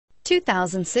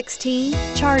2016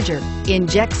 Charger.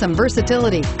 Inject some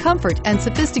versatility, comfort, and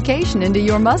sophistication into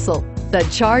your muscle. The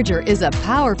Charger is a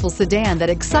powerful sedan that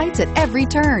excites at every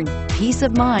turn. Peace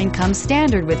of mind comes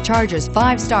standard with Charger's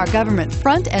 5-star government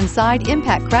front and side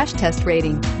impact crash test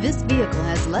rating. This vehicle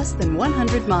has less than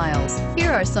 100 miles.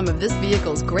 Here are some of this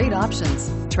vehicle's great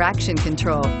options: traction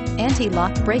control,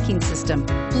 anti-lock braking system,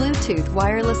 Bluetooth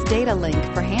wireless data link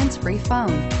for hands-free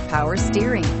phone, power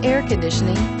steering, air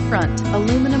conditioning, front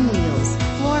aluminum wheels,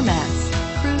 floor mats,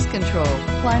 cruise control,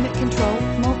 climate control,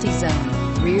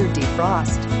 multi-zone, rear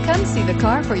defrost. Come see the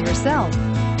car for yourself.